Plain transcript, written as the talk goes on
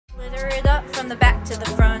the back to the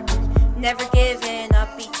front. Never giving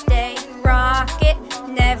up each day. Rock it,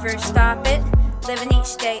 never stop it. Living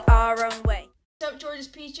each day our own way. What's up, George's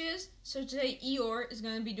Peaches? So today Eeyore is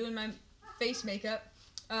going to be doing my face makeup.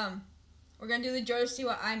 We're going to do the George See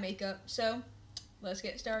What eye makeup. So let's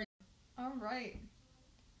get started. Alright.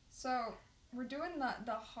 So we're doing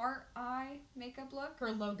the heart eye makeup look.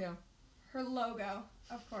 Her logo. Her logo,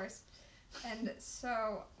 of course. And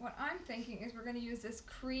so what I'm thinking is we're going to use this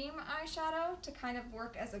cream eyeshadow to kind of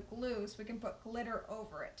work as a glue so we can put glitter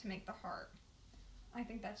over it to make the heart. I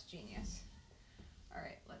think that's genius.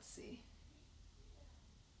 Alright, let's see.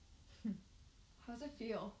 How does it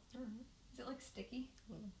feel? Is it like sticky?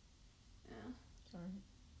 Yeah. Sorry.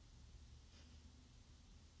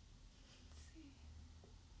 Let's see.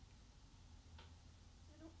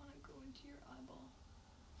 I don't want to go into your eyeball.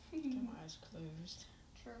 Get my eyes closed.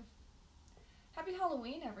 True. Happy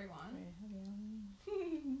Halloween, everyone. Wait, Halloween.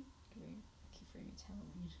 Wait, I keep forgetting it's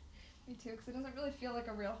Halloween. Me too, because it doesn't really feel like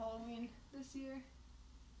a real Halloween this year.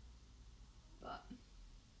 But,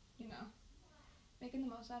 you know, making the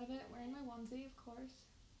most out of it. Wearing my onesie, of course.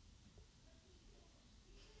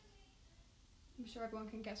 I'm sure everyone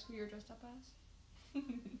can guess who you're dressed up as. I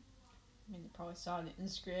mean, they probably saw it on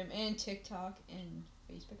Instagram and TikTok and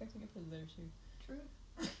Facebook. I think I put it there too.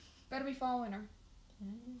 True. Better be following her.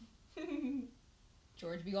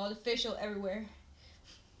 George Be All official everywhere.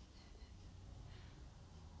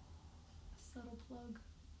 Subtle plug.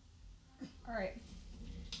 Alright.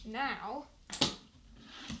 Now,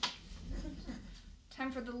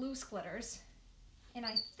 time for the loose glitters. And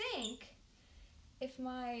I think if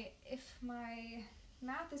my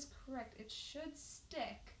math is correct, it should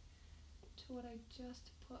stick to what I just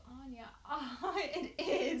put on ya. Ah, it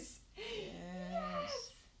is. Yes.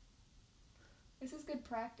 This is good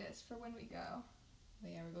practice for when we go.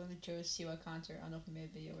 But yeah, we're going to Joe's See What concert. I don't know if we made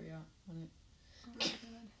a video or not on it. Oh my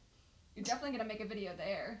god. You're definitely gonna make a video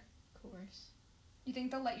there. Of course. You think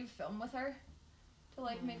they'll let you film with her? To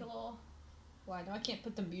like make a little... Why? No, I can't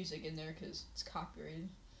put the music in there because it's copyrighted.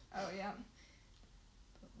 Oh yeah.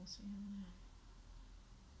 But we'll see.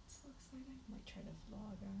 So exciting. Might try to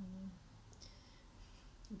vlog. I don't know.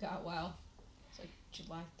 We got a while. It's like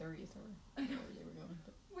July 30th or wherever they were going.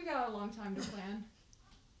 But We got a long time to plan.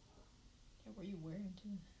 yeah, what are you wearing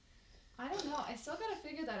too? I don't know. I still gotta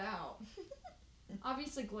figure that out.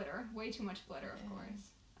 Obviously glitter. Way too much glitter, of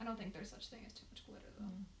course. I don't think there's such thing as too much glitter, though.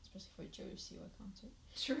 Especially for Joe's See What concert.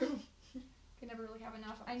 True. Can never really have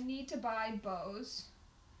enough. I need to buy bows.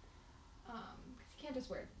 'Cause you can't just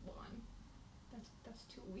wear one. That's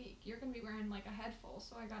too weak. You're gonna be wearing like a head full,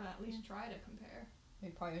 so I gotta at least try to compare.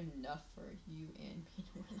 Maybe probably enough for you and me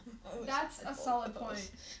to wear them both. That's a solid both.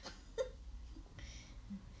 point.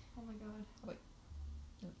 Oh my god. Like,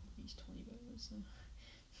 at least 20 bows. So.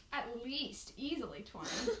 At least. Easily 20.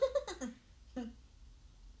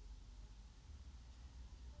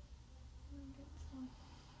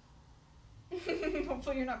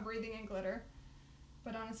 Hopefully you're not breathing in glitter.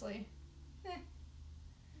 But honestly,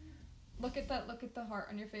 Look at the heart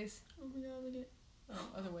on your face. Oh my god, look at it.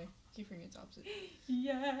 Oh, other way. Keep bringing it opposite.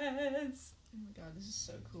 Yes! Oh my god, this is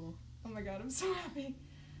so cool. Oh my god, I'm so happy.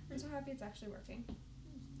 I'm so happy it's actually working.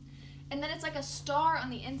 And then it's like a star on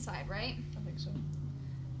the inside, right? I think so.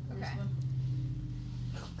 Okay.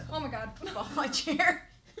 Oh my god. Fall my chair.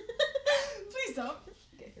 Please don't.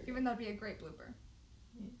 Okay, Even though it'd be a great blooper.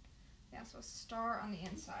 Yeah. Yeah, so a star on the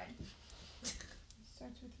inside.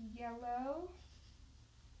 Starts with yellow.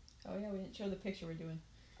 Oh yeah, we didn't show the picture we're doing.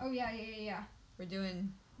 Oh yeah. We're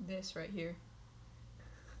doing this right here.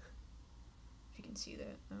 If you can see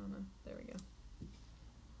that, I don't know. There we go.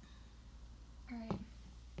 Alright.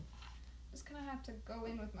 Just gonna have to go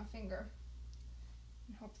in with my finger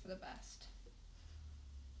and hope for the best.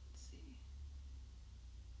 Let's see.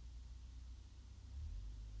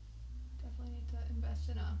 Definitely need to invest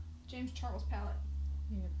in a James Charles palette.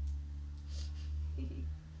 Yeah. Get it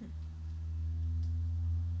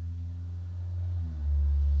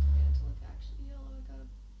to look actually yellow. I gotta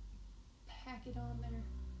pack it on there.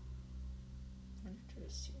 I'm gonna try to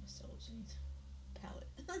see ourselves in palette.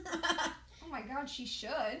 Oh my god, she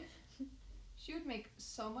should. She would make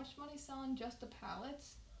so much money selling just the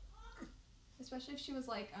palettes. Especially if she was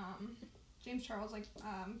like, James Charles like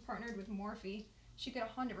partnered with Morphe. She could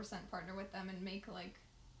 100% partner with them and make like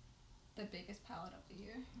the biggest palette of the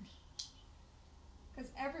year.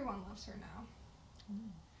 Because everyone loves her now.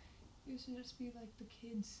 Used to just be like the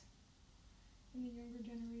kids in the younger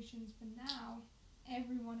generations, but now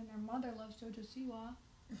everyone and their mother loves JoJo Siwa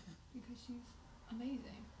because she's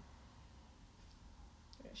amazing.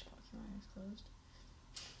 I should probably keep my eyes closed.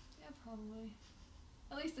 Yeah, probably.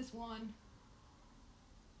 At least this one.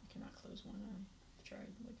 Cannot close one eye. I've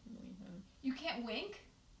tried like a million times. You can't wink?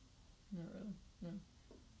 Not really. No.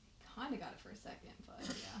 Kinda got it for a second, but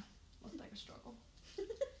yeah. Looked like a struggle.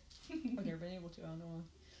 I've never been able to. I don't know why.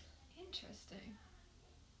 Interesting.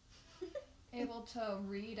 Able to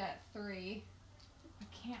read at 3. I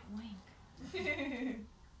can't wink.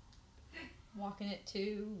 Walking at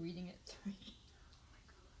 2, reading at 3.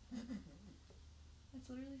 That's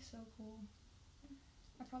literally so cool.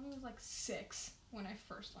 I probably was like 6 when I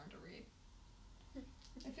first learned to read.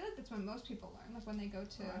 I feel like that's when most people learn, like when they go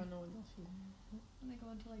to I don't know what else you when they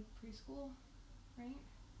go into like preschool, right?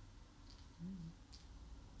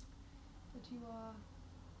 But you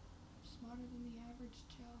smarter than the average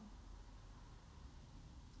Joe.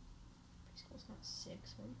 Preschool's not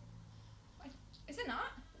 6, right? Is it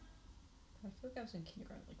not? I feel like I was in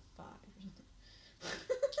kindergarten like 5 or something.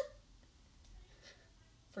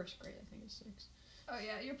 First grade, I think, is 6. Oh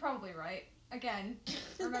yeah, you're probably right. Again,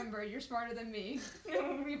 remember, you're smarter than me.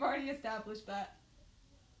 We've already established that.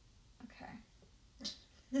 Okay.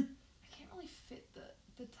 I can't really fit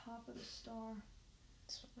the top of the star.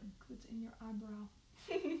 It's fine. Because it's in your eyebrow.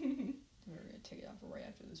 We're gonna take it off right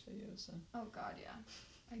after this video, so. Oh god, yeah.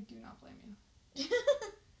 I do not blame you.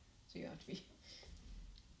 So you have to be.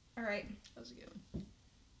 Alright. How's it going?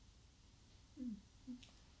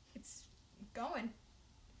 It's going.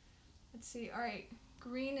 Let's see. Alright.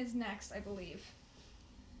 Green is next, I believe.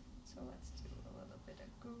 So let's do a little bit of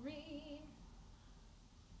green.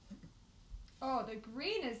 Oh, the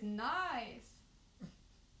green is nice.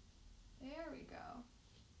 There we go.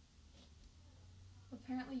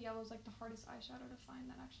 Apparently yellow's like the hardest eyeshadow to find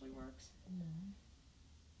that actually works.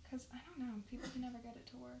 Because, I don't know, people can never get it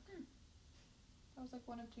to work. That was like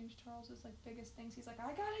one of James Charles's like biggest things. He's like,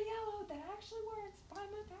 I got a yellow that actually works. Buy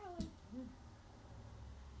my palette.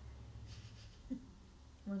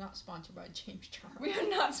 We're not sponsored by James Charles. We are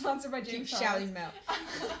not sponsored by James Keep Charles. shouting him out.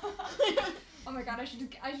 Oh my god, I should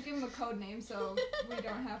give him a code name so we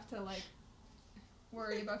don't have to like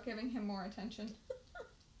worry about giving him more attention.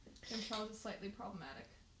 James Charles is slightly problematic.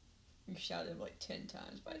 You shouted like 10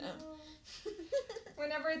 times by now.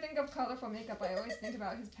 Whenever I think of colorful makeup, I always think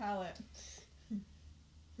about his palette.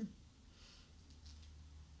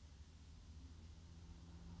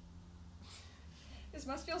 This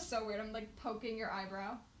must feel so weird. I'm like poking your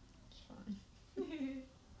eyebrow. It's fine.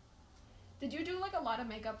 Did you do like a lot of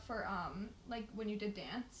makeup for like when you did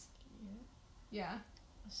dance? Yeah. Yeah.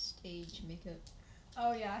 Stage makeup.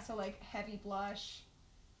 Oh yeah, so like heavy blush.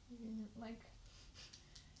 Like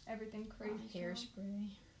everything crazy. Hairspray.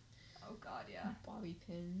 Oh god, yeah. Bobby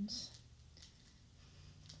pins.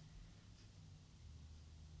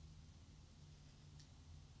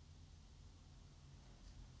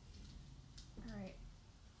 Alright.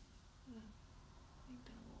 Make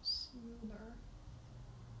that a little smoother.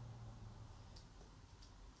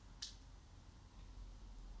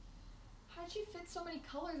 How'd you fit so many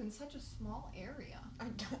colors in such a small area? I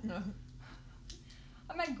don't know.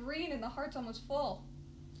 I'm at green and the heart's almost full.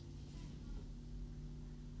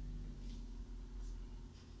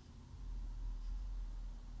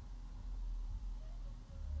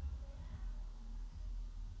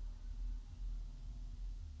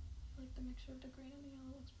 I like the mixture of the green and the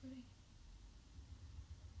yellow looks pretty.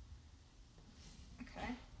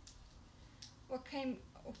 Okay. What came...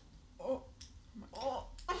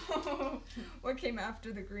 What came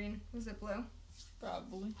after the green? Was it blue?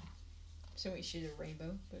 Probably. So we should have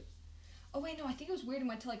rainbow, but Oh wait, no, I think it was weird and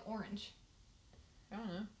went to like orange. I don't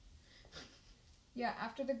know. Yeah,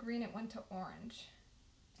 after the green it went to orange.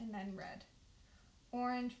 And then red.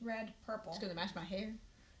 Orange, red, purple. It's gonna match my hair.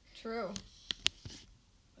 True.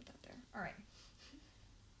 Put that there. Alright.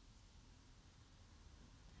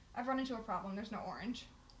 I've run into a problem. There's no orange.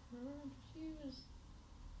 You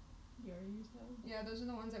already used that one? Yeah, those are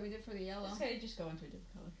the ones that we did for the yellow. Let's say just go into a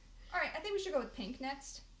different color. Alright, I think we should go with pink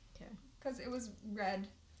next. Okay. Because it was red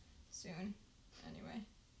soon. Anyway.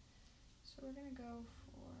 So we're going to go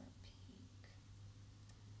for pink.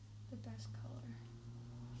 The best color.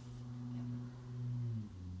 Ever.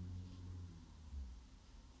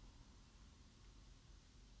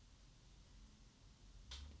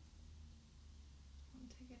 Don't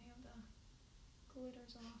take any of the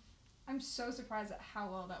glitters off. I'm so surprised at how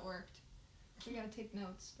well that worked. We gotta take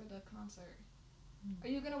notes for the concert. Are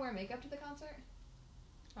you gonna wear makeup to the concert?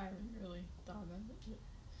 I haven't really thought about it. But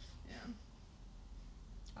Yeah.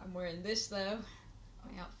 I'm wearing this though.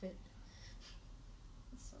 My outfit.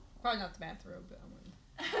 It's so cool. Probably not the bathrobe, but I'm wearing.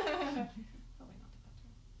 Probably not the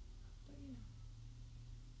bathroom. But you know.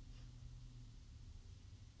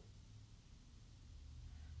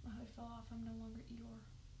 My hood fell off. I'm no longer Eeyore.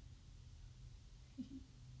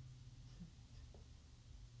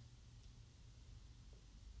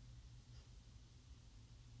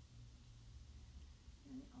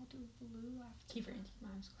 do blue after. Keep your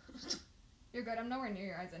eyes closed. You're good. I'm nowhere near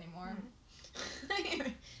your eyes anymore.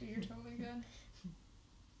 So you're totally good.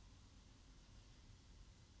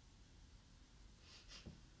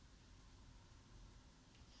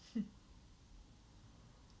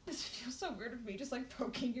 This feels so weird of me just like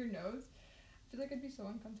poking your nose. I feel like I'd be so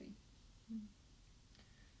uncomfy.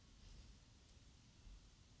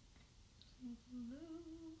 Blue.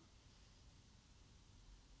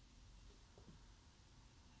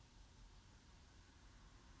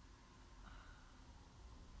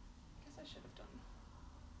 Guess I should have done.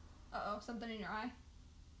 Uh-oh, something in your eye?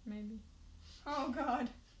 Maybe. Oh god.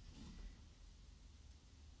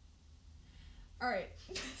 Alright.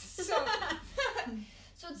 So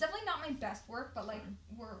so it's definitely not my best work, but like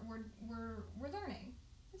we're learning.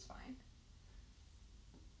 It's fine.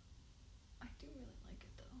 I do really like it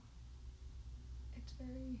though. It's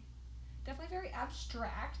definitely very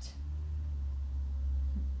abstract.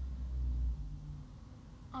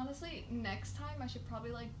 Honestly, next time I should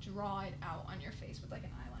probably like draw it out on your face with like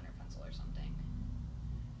an eyeliner pencil or something.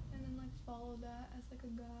 And then like follow that as like a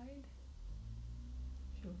guide.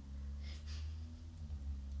 Sure.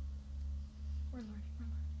 We're learning.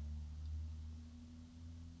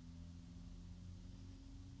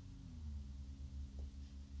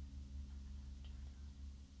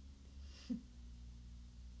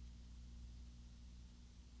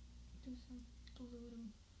 Do some blue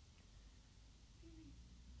to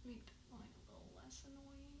make the line a little less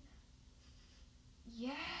annoying.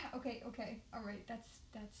 Yeah. Okay. All right. That's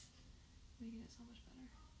making it so much better.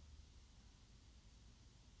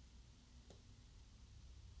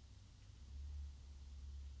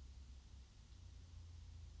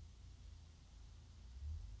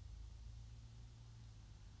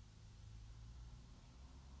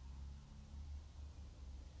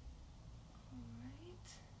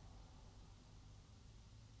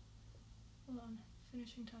 Hold on,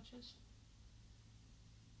 finishing touches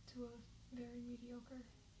to a very mediocre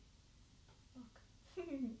look.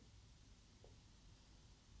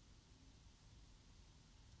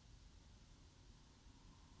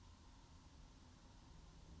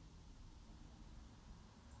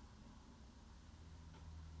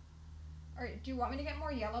 Alright, do you want me to get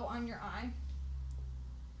more yellow on your eye?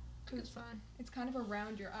 It's fine. It's kind of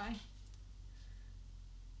around your eye.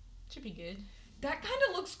 Should be good. That kind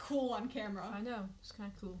of looks cool on camera. I know. It's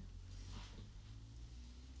kind of cool.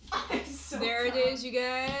 I'm so there proud. it is, you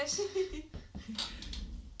guys.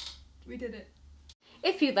 We did it.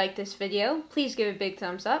 If you liked this video, please give it a big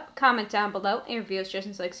thumbs up, comment down below, and review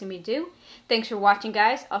suggestions like see me do. Thanks for watching,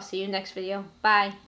 guys. I'll see you next video. Bye.